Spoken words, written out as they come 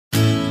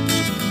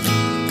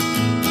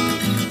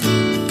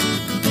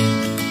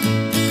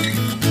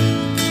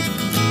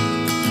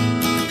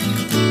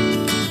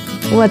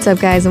What's up,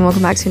 guys, and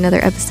welcome back to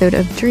another episode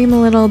of Dream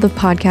a Little, the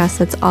podcast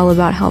that's all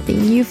about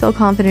helping you feel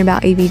confident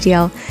about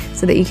ABDL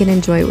so that you can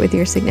enjoy it with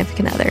your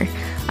significant other.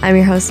 I'm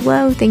your host,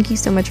 Lo. Thank you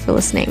so much for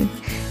listening.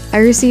 I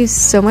received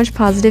so much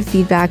positive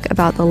feedback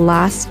about the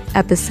last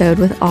episode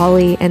with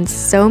Ollie and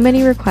so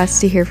many requests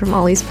to hear from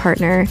Ollie's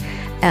partner,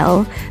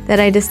 Elle, that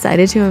I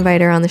decided to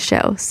invite her on the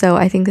show. So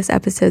I think this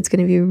episode's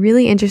going to be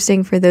really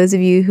interesting for those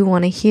of you who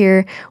want to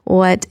hear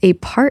what a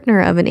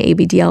partner of an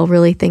ABDL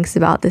really thinks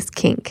about this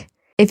kink.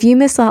 If you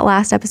missed that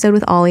last episode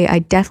with Ollie, I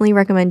definitely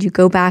recommend you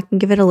go back and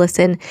give it a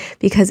listen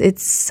because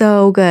it's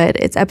so good.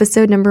 It's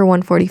episode number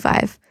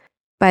 145.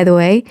 By the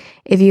way,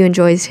 if you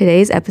enjoyed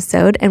today's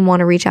episode and want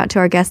to reach out to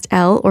our guest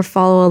Elle or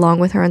follow along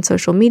with her on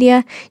social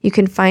media, you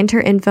can find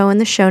her info in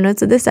the show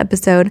notes of this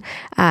episode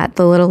at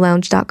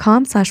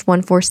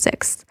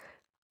thelittlelounge.com/146.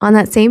 On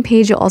that same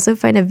page, you'll also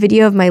find a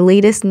video of my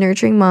latest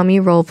Nurturing Mommy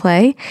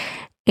roleplay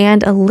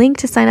and a link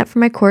to sign up for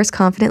my course,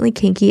 Confidently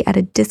Kinky, at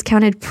a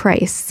discounted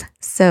price.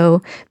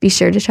 So be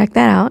sure to check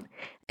that out.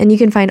 And you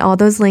can find all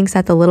those links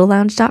at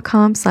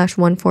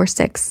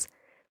thelittlelounge.com/146.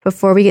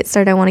 Before we get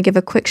started, I want to give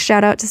a quick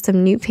shout out to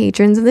some new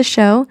patrons of the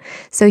show.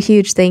 So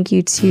huge thank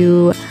you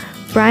to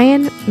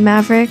Brian,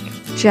 Maverick,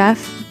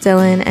 Jeff,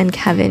 Dylan, and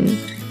Kevin.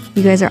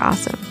 You guys are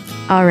awesome.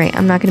 All right,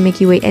 I'm not going to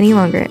make you wait any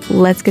longer.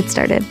 Let's get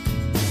started.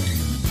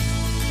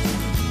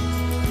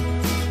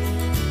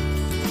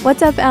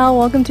 What's up, Elle?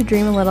 Welcome to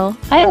Dream a Little.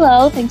 Hi,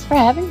 Lo. Thanks for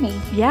having me.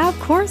 Yeah, of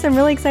course. I'm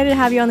really excited to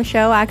have you on the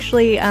show.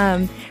 Actually,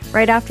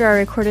 right after I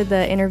recorded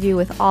the interview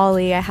with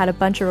Ollie, I had a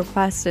bunch of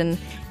requests and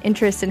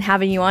interest in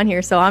having you on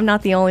here, so I'm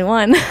not the only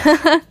one.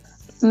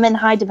 I'm in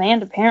high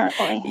demand,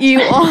 apparently. You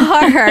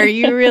are.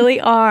 You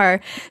really are.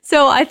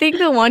 So I think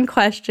the one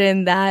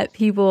question that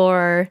people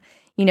are,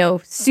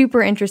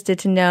 super interested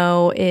to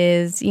know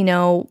is,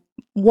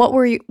 what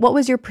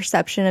was your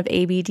perception of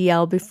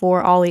ABDL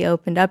before Ollie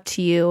opened up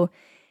to you?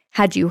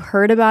 Had you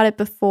heard about it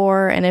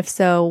before? And if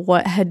so,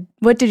 what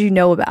did you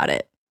know about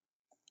it?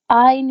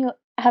 I knew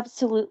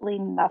absolutely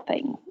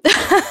nothing.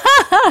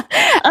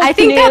 I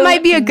think that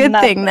might be a good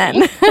thing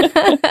then.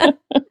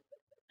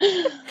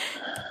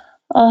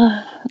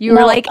 You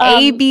were like,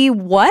 AB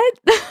what?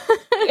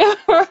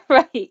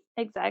 Right,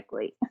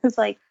 exactly. I was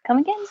like, come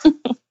again?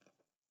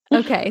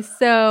 Okay,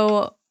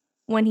 so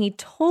when he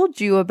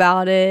told you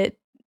about it,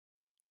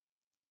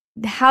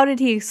 how did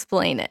he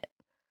explain it?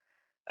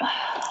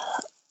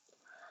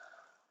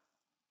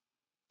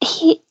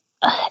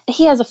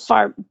 He has a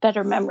far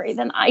better memory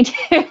than I do.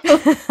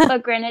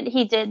 But granted,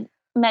 he did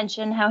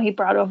mention how he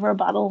brought over a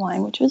bottle of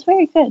wine, which was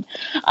very good.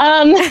 So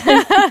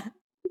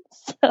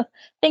I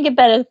think it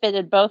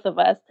benefited both of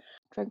us.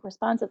 Drink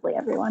responsibly,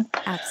 everyone.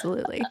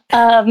 Absolutely.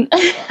 But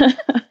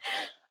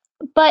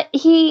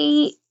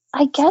he,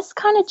 I guess,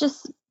 kind of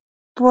just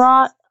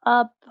brought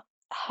up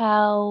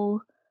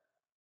how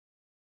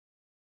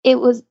it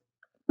was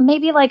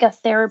maybe like a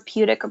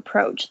therapeutic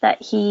approach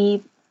that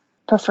he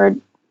preferred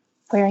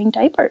wearing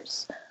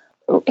diapers.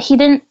 He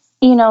didn't,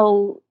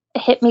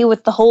 hit me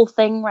with the whole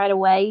thing right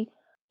away.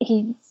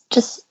 He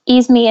just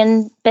eased me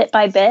in bit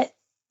by bit.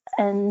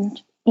 And,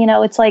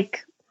 it's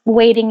like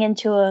wading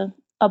into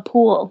a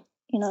pool,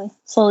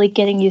 slowly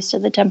getting used to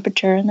the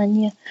temperature and then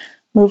you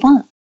move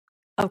on.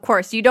 Of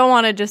course, you don't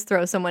want to just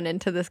throw someone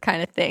into this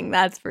kind of thing.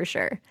 That's for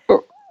sure.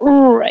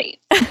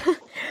 Right.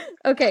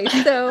 Okay,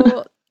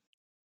 so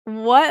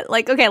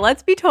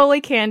let's be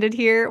totally candid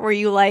here. Were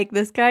you like,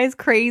 this guy's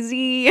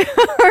crazy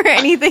or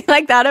anything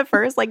like that at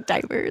first? Like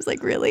diapers,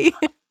 like really?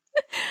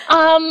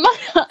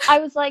 I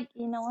was like,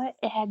 you know what?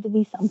 It had to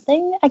be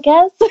something, I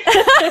guess.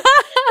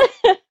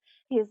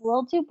 He's a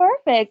little too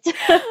perfect.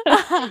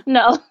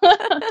 No.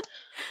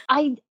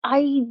 I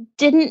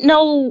didn't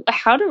know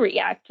how to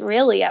react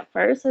really at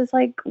first. I was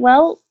like,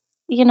 well,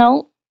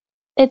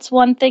 it's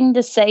one thing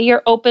to say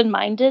you're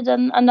open-minded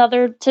and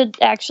another to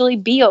actually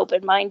be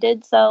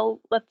open-minded. So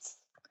let's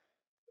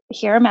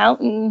hear him out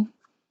and,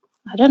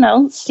 I don't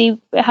know, see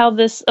how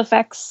this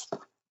affects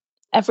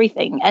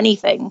everything,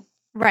 anything.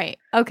 Right.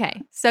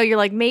 Okay. So you're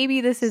like, maybe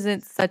this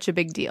isn't such a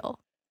big deal.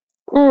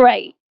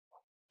 Right.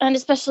 And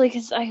especially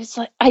because I was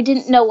like, I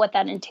didn't know what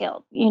that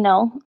entailed,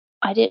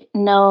 I didn't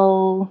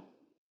know,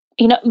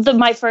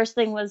 my first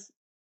thing was,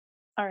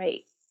 all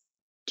right,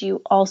 do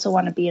you also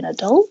want to be an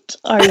adult?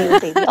 Are you a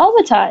baby all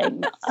the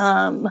time?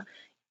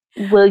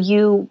 Will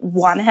you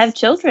want to have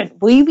children?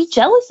 Will you be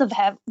jealous of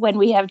when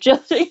we have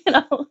children?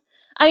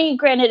 I mean,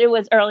 granted, it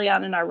was early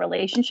on in our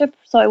relationship,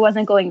 so I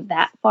wasn't going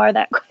that far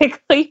that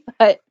quickly.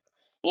 But,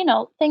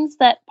 things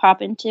that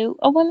pop into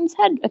a woman's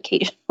head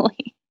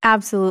occasionally.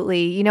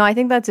 Absolutely. I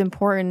think that's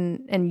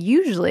important. And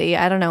usually,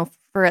 I don't know,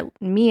 for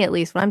me at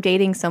least, when I'm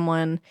dating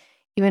someone,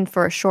 even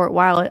for a short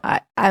while,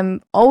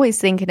 I'm always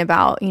thinking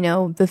about,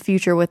 the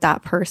future with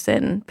that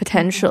person,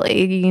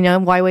 potentially.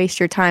 Why waste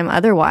your time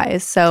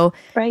otherwise? So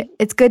right.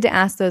 It's good to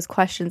ask those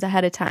questions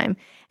ahead of time.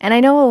 And I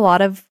know a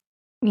lot of,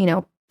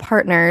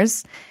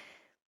 partners,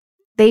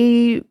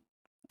 they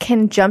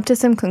can jump to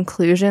some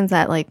conclusions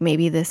that like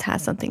maybe this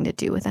has something to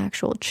do with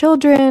actual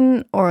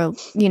children or,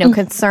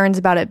 concerns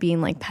about it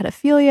being like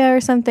pedophilia or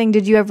something.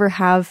 Did you ever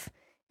have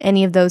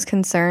any of those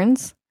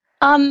concerns?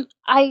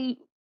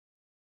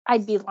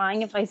 I'd be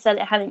lying if I said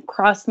it hadn't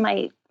crossed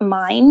my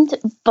mind,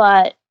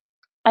 but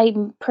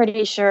I'm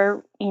pretty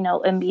sure,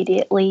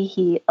 immediately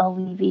he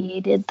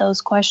alleviated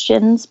those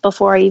questions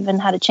before I even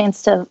had a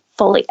chance to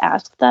fully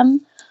ask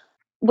them,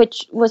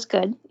 which was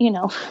good,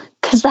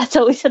 because that's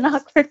always an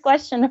awkward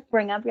question to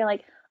bring up. You're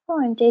like,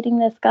 oh, I'm dating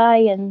this guy,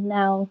 and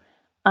now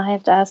I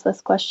have to ask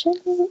this question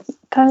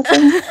kind of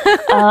thing.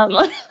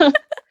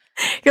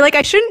 You're like,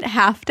 I shouldn't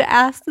have to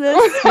ask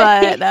this,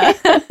 but...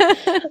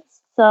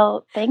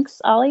 So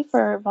thanks, Ollie,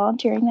 for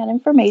volunteering that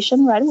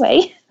information right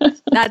away.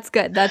 That's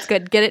good.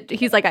 Get it.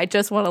 He's like, I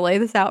just want to lay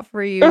this out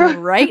for you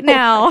right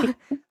now. Right.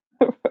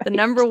 The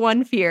number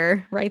one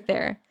fear right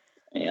there.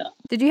 Yeah.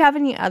 Did you have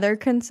any other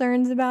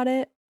concerns about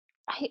it?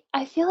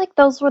 I feel like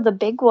those were the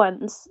big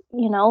ones.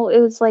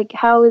 It was like,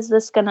 how is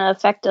this going to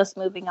affect us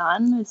moving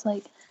on? It's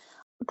like,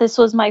 this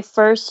was my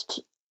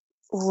first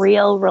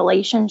real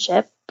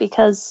relationship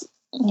because,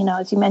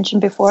 as you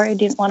mentioned before, I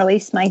didn't want to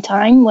waste my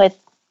time with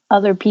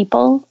other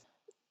people.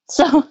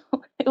 So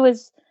I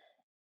was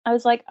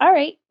like, all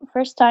right,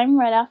 first time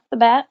right off the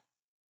bat,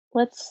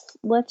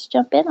 let's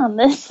jump in on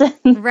this.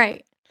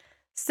 Right.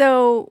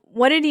 So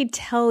what did he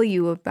tell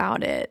you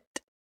about it?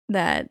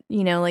 That,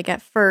 like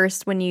at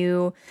first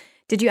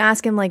did you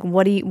ask him like,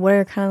 what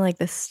are kind of like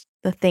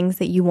the things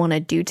that you want to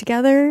do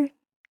together?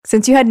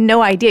 Since you had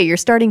no idea, you're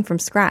starting from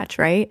scratch,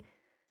 right?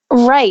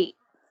 Right.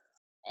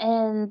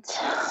 And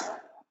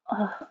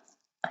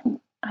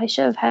I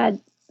should have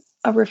had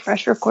a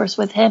refresher course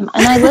with him,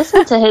 and I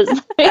listened to his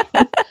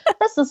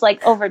this was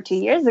like over 2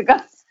 years ago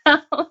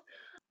now.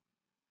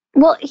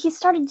 Well, he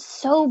started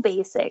so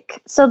basic,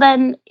 so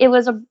then it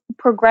was a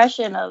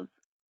progression of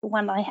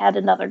when I had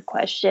another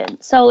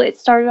question. So it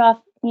started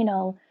off,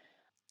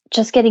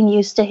 just getting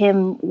used to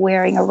him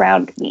wearing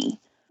around me.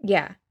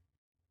 Yeah.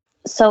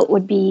 So it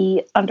would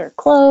be under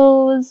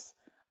clothes.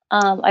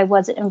 I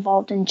wasn't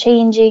involved in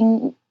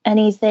changing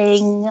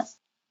anything.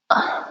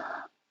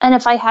 And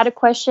if I had a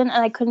question,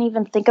 and I couldn't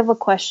even think of a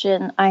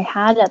question I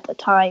had at the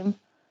time,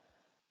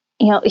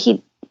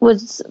 he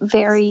was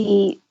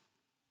very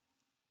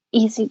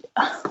easy.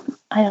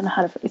 I don't know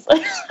how to phrase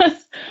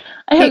it.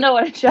 I don't know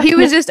what I'm trying He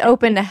was just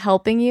open to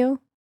helping you,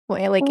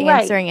 like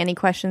Right. answering any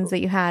questions that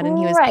you had, and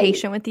he was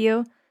patient with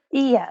you.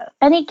 Yeah.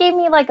 And he gave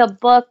me like a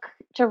book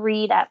to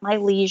read at my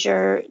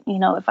leisure,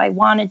 if I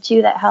wanted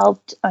to, that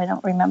helped. I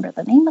don't remember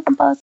the name of the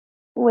book,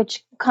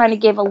 which kind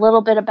of gave a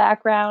little bit of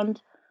background.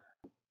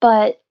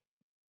 But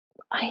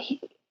I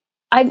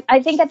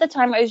think at the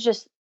time I was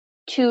just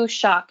too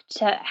shocked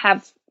to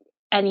have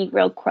any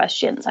real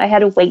questions. I had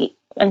to wait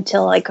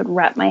until I could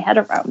wrap my head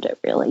around it,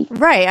 really.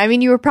 Right. I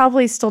mean, you were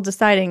probably still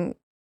deciding,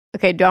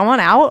 okay, do I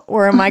want out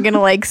or am I going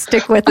to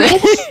stick with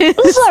it?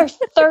 This is our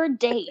third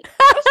date.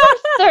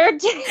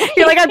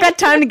 You're like, I've got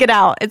time to get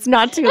out. It's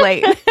not too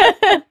late.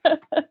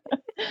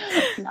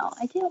 No,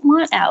 I didn't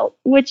want out,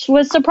 which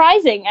was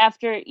surprising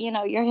after,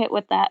 you're hit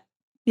with that.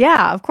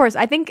 Yeah, of course.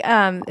 I think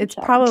it's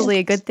probably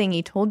a good thing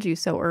he told you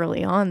so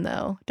early on,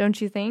 though.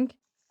 Don't you think?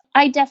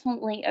 I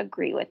definitely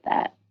agree with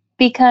that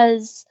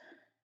because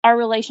our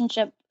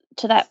relationship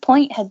to that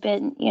point had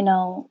been,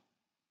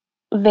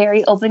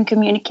 very open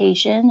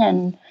communication,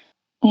 and,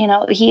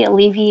 he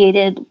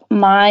alleviated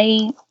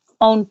my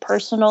own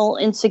personal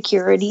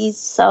insecurities.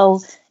 So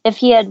if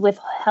he had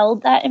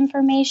withheld that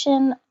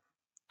information,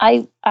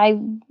 I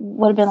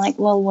would have been like,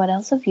 well, what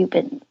else have you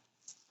been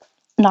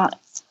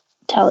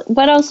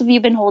what else have you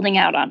been holding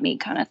out on me,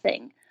 kind of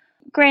thing.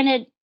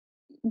 Granted,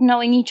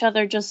 knowing each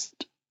other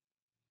just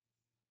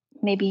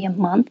maybe a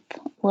month,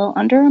 a little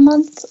under a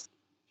month,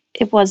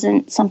 it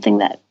wasn't something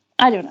that,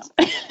 I don't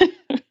know.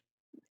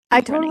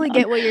 I totally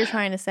get what you're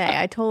trying to say.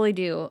 I totally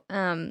do.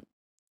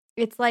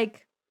 It's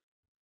like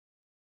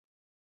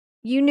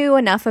you knew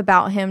enough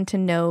about him to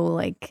know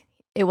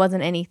it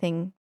wasn't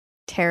anything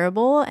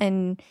terrible,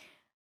 and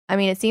I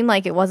mean, it seemed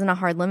like it wasn't a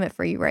hard limit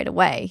for you right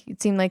away. It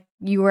seemed like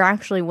you were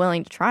actually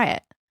willing to try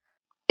it.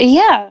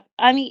 Yeah,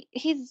 I mean,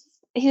 he's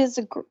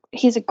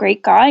a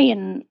great guy,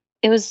 and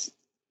it was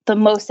the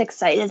most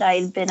excited I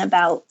had been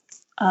about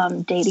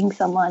dating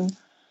someone.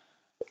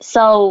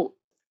 So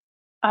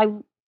I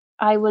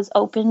was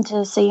open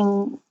to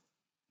seeing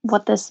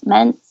what this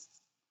meant.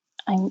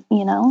 And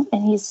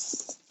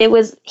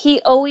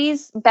he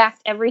always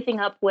backed everything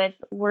up with,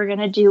 we're going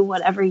to do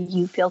whatever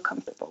you feel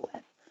comfortable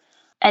with.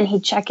 And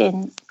he'd check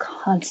in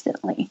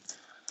constantly.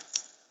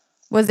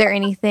 Was there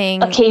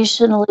anything?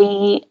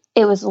 Occasionally,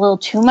 it was a little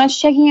too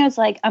much checking. I was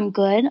like, I'm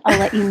good. I'll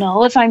let you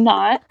know if I'm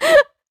not.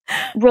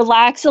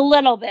 Relax a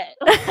little bit.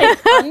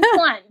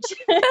 Unplunge.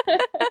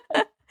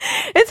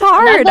 It's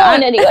hard. I'm not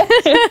going anyway.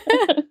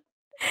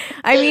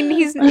 I mean,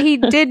 he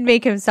did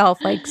make himself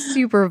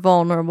super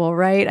vulnerable,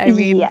 right? I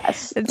mean,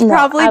 yes, it's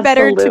probably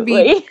better to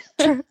be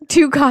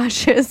too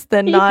cautious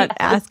than not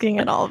asking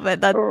at all. But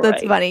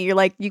that's funny. You're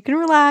like, you can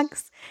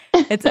relax.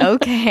 It's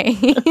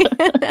okay.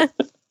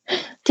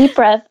 Deep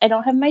breath. I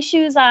don't have my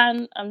shoes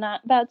on. I'm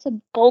not about to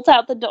bolt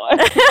out the door.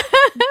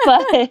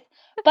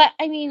 but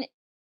I mean,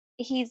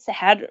 he's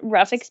had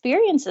rough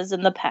experiences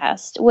in the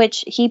past,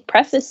 which he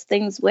prefaced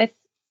things with,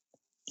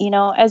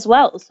 as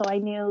well. So I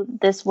knew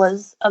this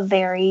was a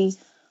very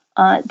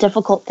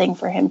difficult thing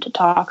for him to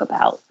talk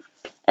about,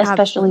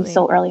 especially Absolutely.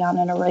 so early on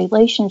in a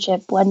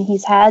relationship when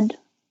he's had,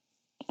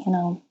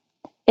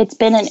 it's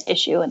been an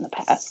issue in the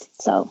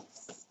past. So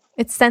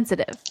It's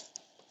sensitive.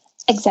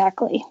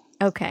 exactly.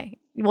 Okay.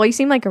 Well, you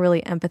seem like a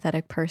really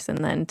empathetic person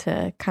then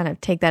to kind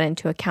of take that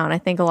into account. I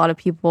think a lot of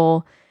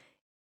people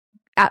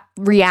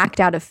react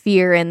out of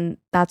fear, and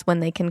that's when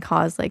they can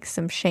cause like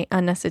some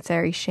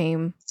unnecessary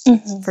shame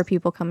for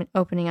people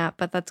opening up.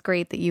 But that's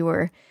great that you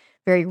were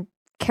very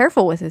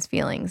careful with his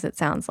feelings, it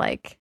sounds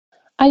like.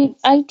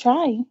 I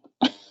try.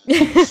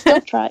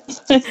 Still try.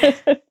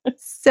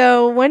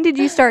 So when did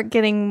you start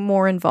getting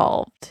more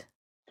involved?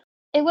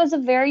 It was a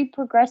very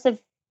progressive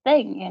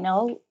thing,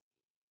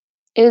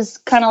 It was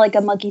kind of like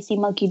a monkey see,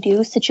 monkey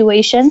do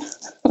situation.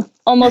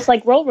 Almost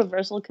like role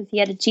reversal, because he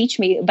had to teach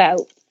me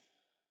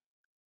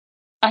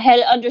I had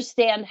to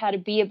understand how to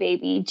be a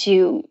baby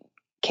to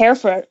care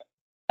for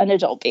an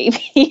adult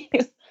baby.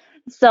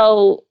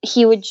 So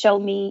he would show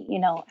me,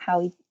 how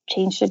he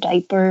changed a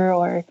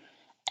diaper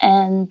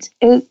and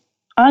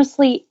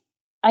honestly,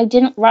 I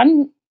didn't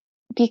run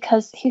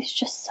because he was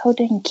just so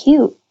dang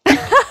cute.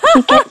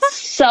 He gets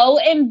so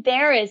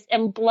embarrassed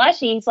and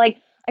blushy. He's like,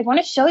 I want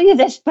to show you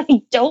this, but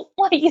I don't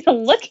want you to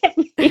look at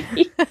me.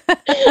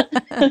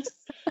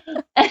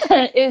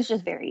 It was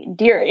just very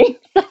endearing.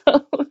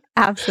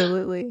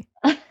 Absolutely.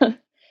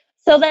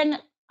 So then,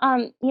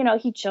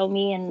 he'd show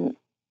me, and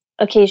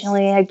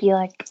occasionally I'd be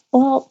like,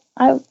 well,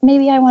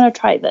 maybe I want to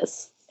try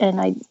this.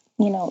 And I'd,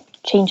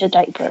 change a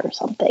diaper or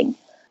something.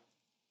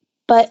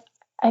 But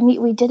I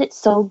mean, we did it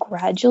so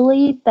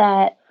gradually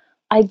that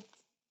I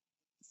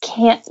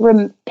can't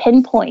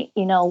pinpoint,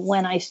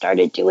 when I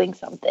started doing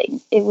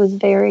something. It was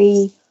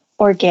very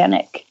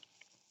organic,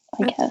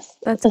 I guess.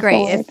 That's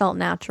great. It felt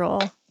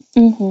natural,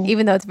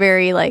 even though it's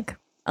very like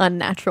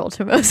unnatural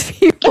to most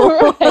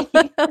people.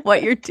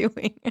 What you're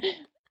doing.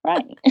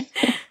 Right.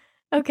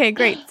 Okay,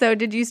 great. So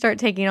did you start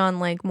taking on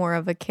like more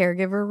of a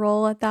caregiver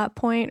role at that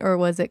point, or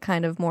was it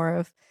kind of more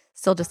of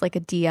still just like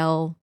a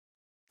DL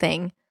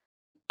thing?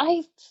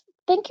 I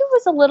think it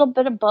was a little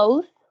bit of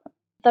both.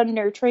 The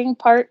nurturing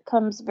part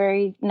comes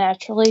very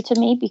naturally to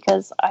me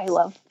because I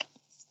love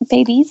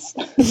babies.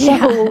 Yeah.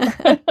 So,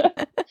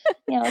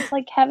 it's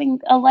like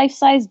having a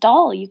life-size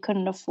doll you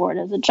couldn't afford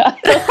as a child.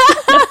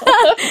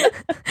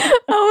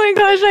 Oh my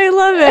gosh, I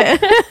love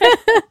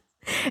it.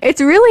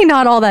 It's really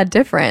not all that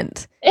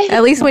different.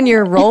 At least when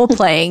you're role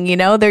playing,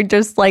 they're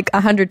just like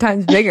 100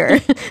 times bigger.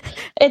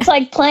 It's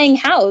like playing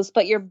house,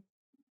 but your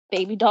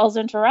baby dolls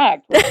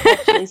interact, which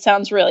actually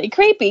sounds really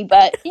creepy,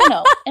 but,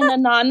 in a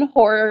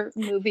non-horror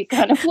movie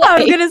kind of way. I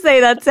was going to say,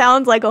 that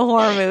sounds like a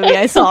horror movie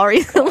I saw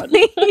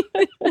recently.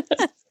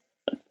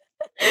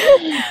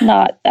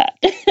 Not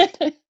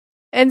that.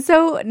 And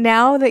so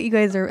now that you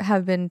guys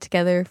have been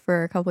together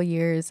for a couple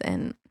years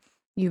and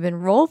you've been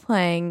role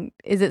playing,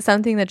 is it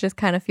something that just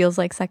kind of feels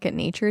like second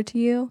nature to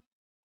you?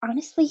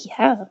 Honestly,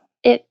 yeah.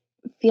 It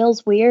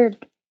feels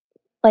weird.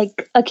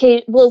 Like,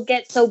 okay, we'll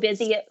get so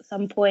busy at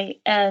some point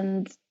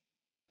and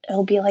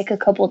it'll be like a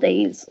couple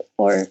days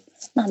or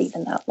not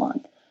even that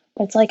long.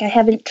 But it's like I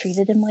haven't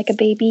treated him like a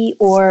baby,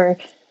 or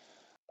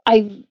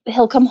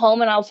he'll come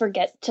home and I'll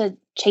forget to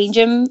change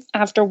him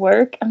after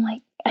work. I'm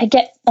like, I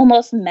get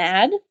almost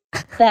mad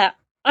that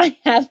I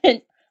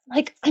haven't,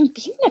 like, I'm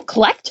being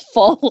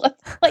neglectful.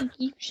 Like,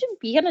 you should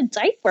be in a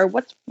diaper.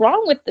 What's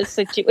wrong with this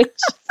situation?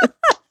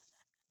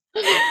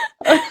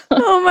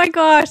 Oh my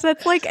gosh,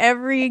 that's like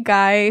every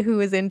guy who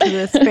is into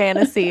this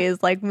fantasy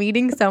is like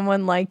meeting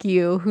someone like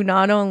you who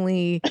not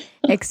only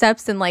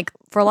accepts and, like,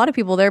 for a lot of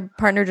people their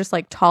partner just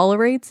like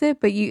tolerates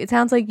it, but it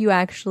sounds like you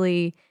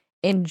actually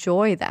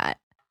enjoy that.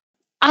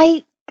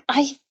 I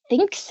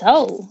think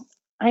so.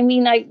 I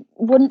mean, I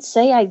wouldn't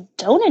say I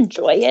don't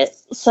enjoy it.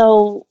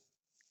 So,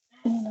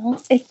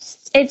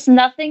 it's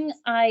nothing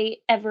I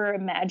ever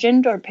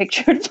imagined or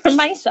pictured for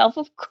myself,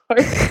 of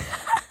course.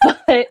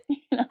 But,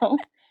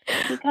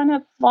 you kind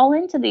of fall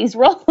into these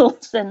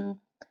roles and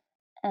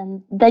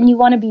then you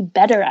want to be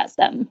better at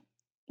them.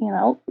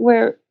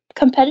 We're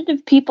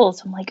competitive people,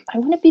 so I'm like, I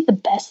want to be the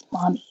best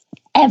mommy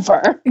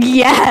ever.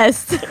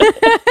 Yes.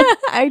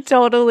 I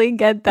totally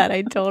get that.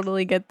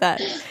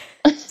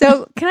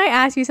 So can I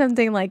ask you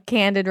something like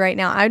candid right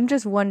now? I'm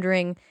just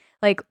wondering,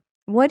 like,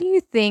 what do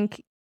you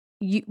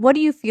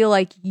feel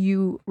like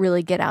you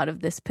really get out of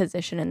this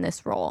position in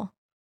this role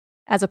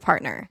as a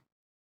partner?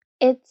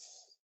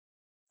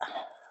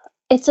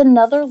 It's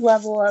another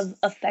level of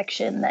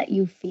affection that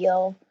you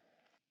feel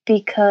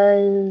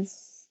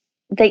because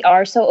they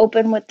are so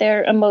open with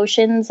their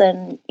emotions,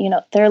 and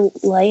they're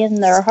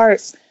laying their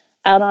heart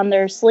out on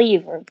their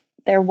sleeve, or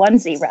their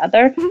onesie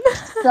rather.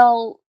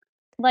 So,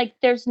 like,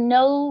 there's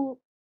not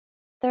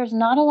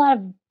a lot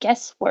of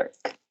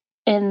guesswork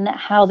in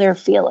how they're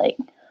feeling,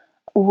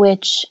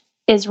 which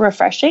is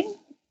refreshing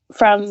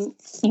from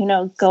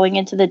going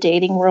into the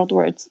dating world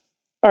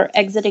or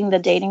exiting the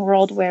dating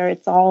world where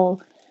it's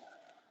all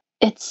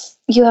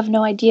you have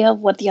no idea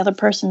what the other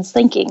person's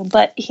thinking,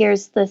 but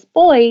here's this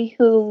boy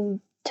who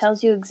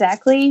tells you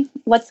exactly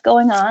what's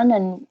going on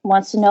and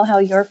wants to know how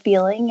you're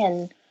feeling,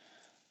 and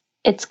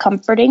it's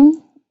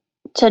comforting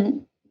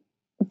to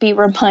be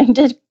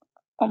reminded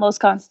almost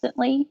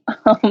constantly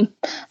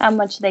how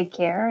much they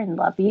care and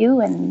love you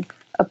and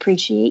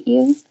appreciate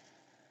you.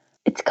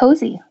 It's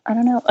cozy. I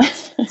don't know.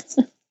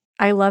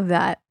 I love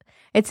that.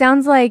 It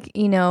sounds like,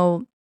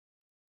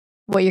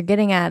 what you're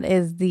getting at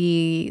is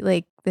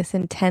this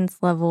intense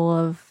level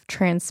of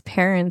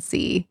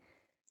transparency.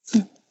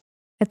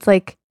 It's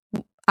like,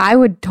 I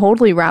would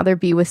totally rather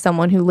be with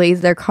someone who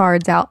lays their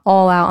cards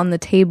all out on the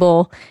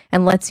table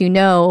and lets you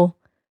know,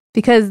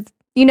 because,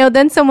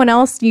 then someone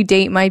else you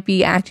date might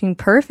be acting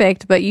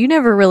perfect, but you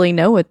never really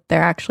know what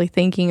they're actually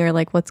thinking or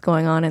like what's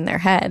going on in their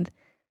head.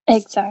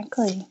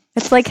 Exactly.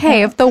 It's like,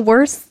 hey, if the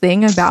worst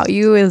thing about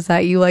you is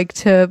that you like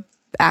to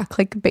act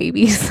like a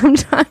baby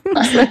sometimes,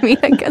 I mean,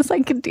 I guess I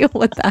could deal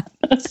with that.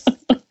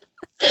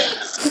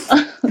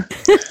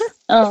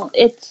 Oh,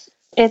 it's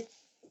I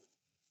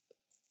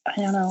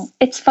don't know.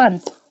 It's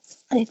fun.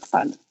 It's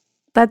fun.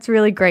 That's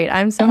really great.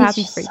 I'm so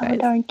happy for you guys. So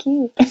darn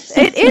cute.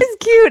 It is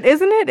cute,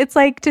 isn't it? It's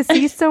like to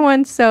see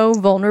someone so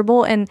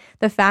vulnerable, and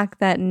the fact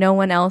that no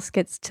one else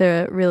gets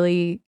to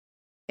really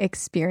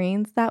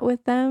experience that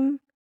with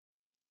them.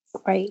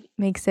 Right.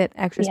 Makes it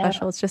extra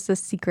special. It's just a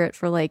secret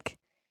for like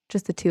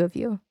just the two of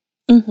you.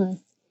 Mm-hmm.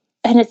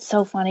 And it's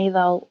so funny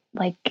though,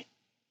 like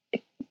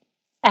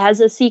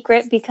as a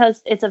secret,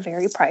 because it's a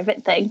very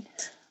private thing.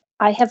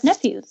 I have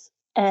nephews,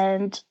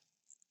 and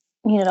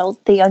the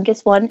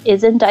youngest one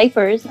is in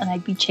diapers, and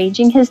I'd be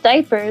changing his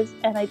diapers,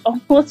 and I'd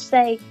almost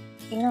say,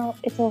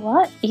 it's a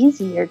lot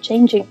easier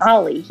changing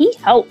Ollie. He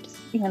helps,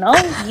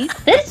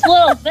 this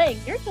little thing,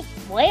 you're just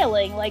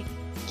flailing, like,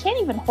 can't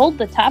even hold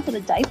the top of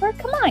the diaper.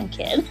 Come on,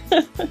 kid.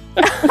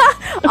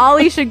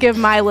 Ollie should give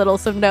my little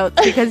some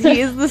notes, because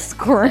he is the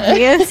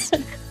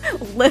squirmiest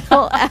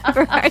little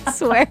ever, I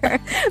swear.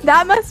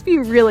 That must be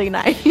really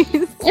nice.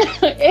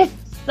 It's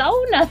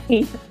so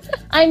nice.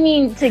 I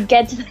mean, to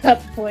get to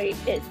that point,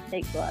 it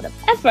takes a lot of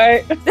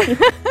effort.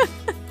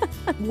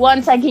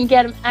 Once I can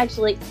get him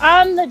actually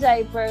on the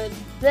diaper,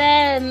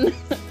 then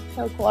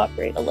he'll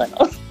cooperate a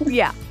little.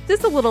 Yeah,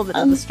 just a little bit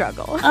of a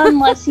struggle.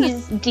 Unless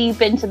he's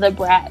deep into the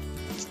brat,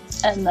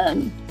 and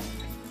then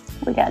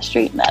we gotta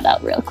straighten that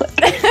out real quick.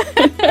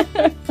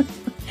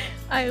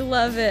 I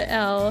love it,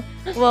 Elle.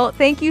 Well,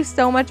 thank you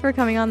so much for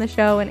coming on the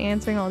show and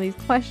answering all these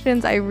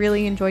questions. I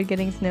really enjoyed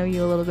getting to know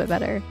you a little bit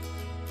better.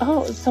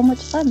 Oh, it was so much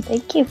fun.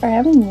 Thank you for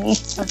having me.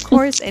 Of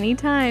course,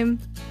 anytime.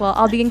 Well,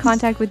 I'll be in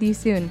contact with you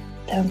soon.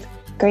 Sounds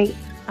great.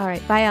 All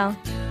right, bye, Elle.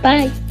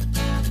 Bye.